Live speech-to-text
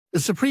The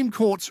Supreme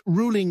Court's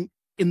ruling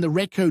in the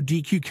Reko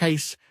DQ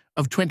case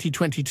of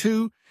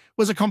 2022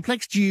 was a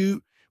complex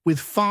due with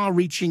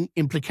far-reaching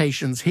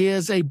implications.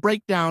 Here's a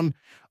breakdown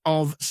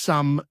of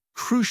some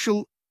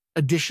crucial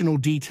additional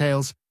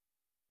details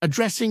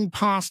addressing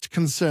past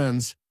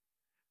concerns.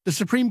 The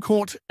Supreme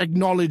Court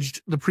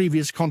acknowledged the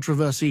previous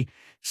controversy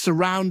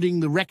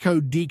surrounding the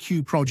Reko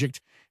DQ project,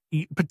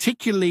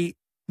 particularly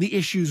the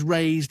issues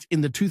raised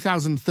in the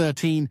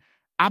 2013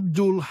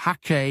 Abdul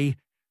Hakay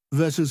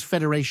versus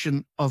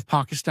Federation of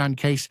Pakistan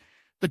case.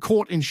 The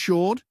court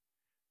ensured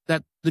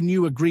that the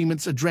new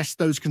agreements addressed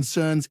those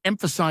concerns,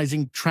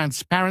 emphasizing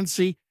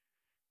transparency,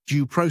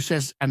 due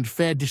process, and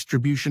fair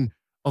distribution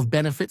of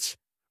benefits.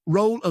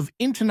 Role of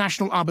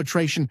international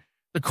arbitration.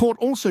 The court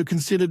also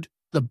considered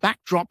the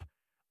backdrop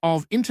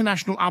of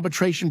international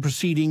arbitration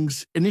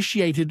proceedings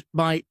initiated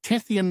by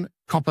Tethian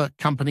Copper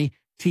Company,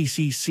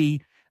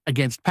 TCC,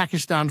 against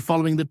Pakistan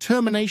following the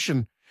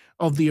termination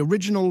of the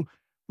original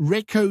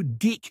Reko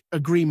DQ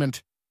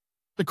agreement.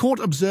 The court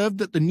observed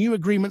that the new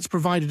agreements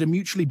provided a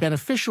mutually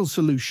beneficial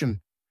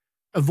solution,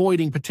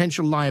 avoiding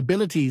potential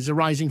liabilities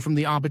arising from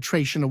the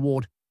arbitration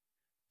award.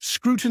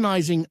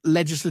 Scrutinizing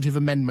legislative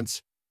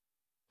amendments.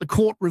 The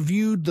court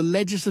reviewed the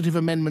legislative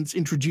amendments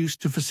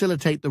introduced to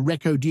facilitate the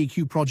Reko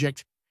DQ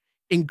project,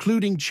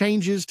 including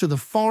changes to the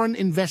Foreign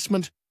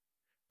Investment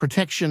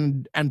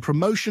Protection and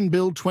Promotion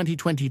Bill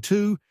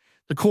 2022.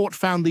 The court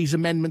found these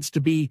amendments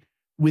to be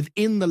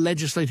within the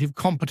legislative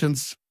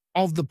competence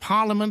of the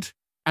Parliament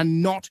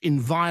and not in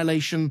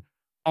violation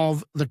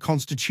of the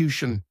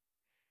Constitution.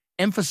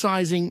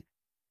 Emphasizing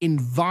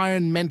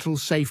environmental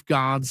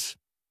safeguards,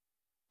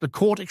 the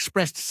court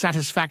expressed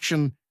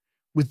satisfaction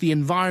with the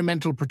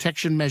environmental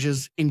protection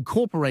measures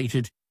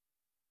incorporated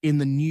in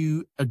the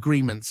new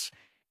agreements.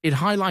 It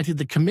highlighted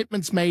the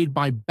commitments made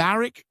by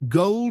Barrick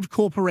Gold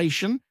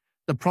Corporation,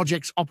 the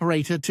project's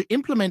operator, to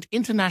implement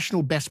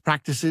international best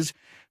practices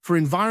for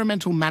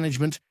environmental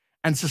management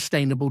and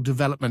sustainable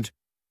development,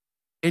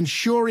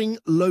 ensuring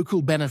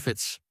local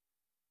benefits.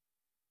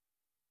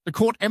 The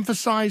court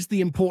emphasized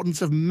the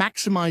importance of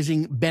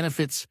maximizing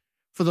benefits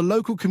for the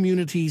local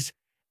communities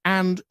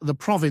and the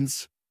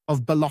province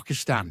of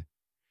Balochistan.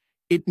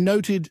 It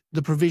noted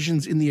the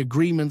provisions in the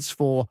agreements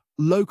for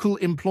local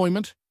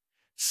employment,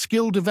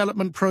 skill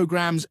development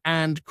programs,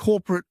 and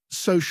corporate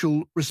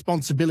social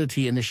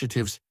responsibility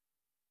initiatives.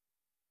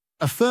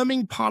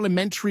 Affirming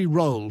parliamentary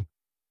role,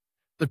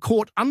 the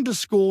court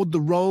underscored the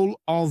role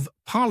of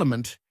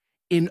Parliament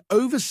in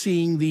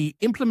overseeing the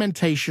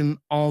implementation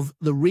of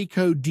the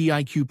Reko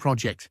DIQ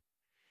project.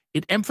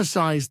 It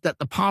emphasized that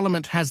the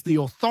Parliament has the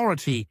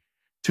authority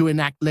to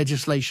enact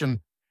legislation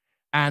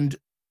and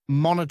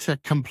monitor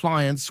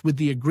compliance with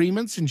the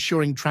agreements,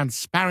 ensuring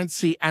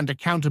transparency and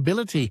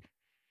accountability.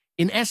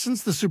 In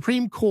essence, the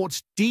Supreme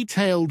Court's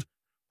detailed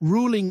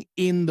ruling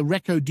in the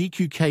Reko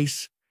DQ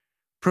case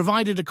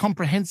provided a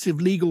comprehensive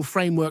legal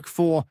framework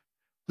for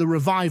the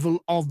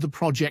revival of the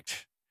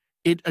project.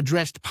 It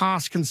addressed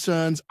past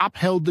concerns,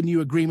 upheld the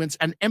new agreements,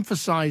 and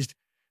emphasized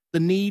the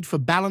need for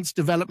balanced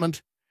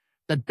development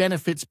that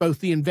benefits both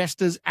the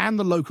investors and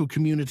the local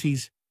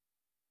communities.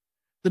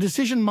 The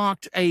decision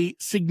marked a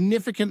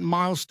significant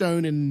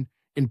milestone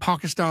in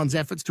Pakistan's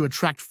efforts to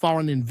attract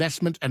foreign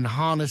investment and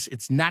harness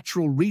its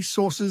natural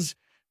resources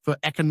for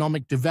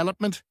economic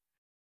development.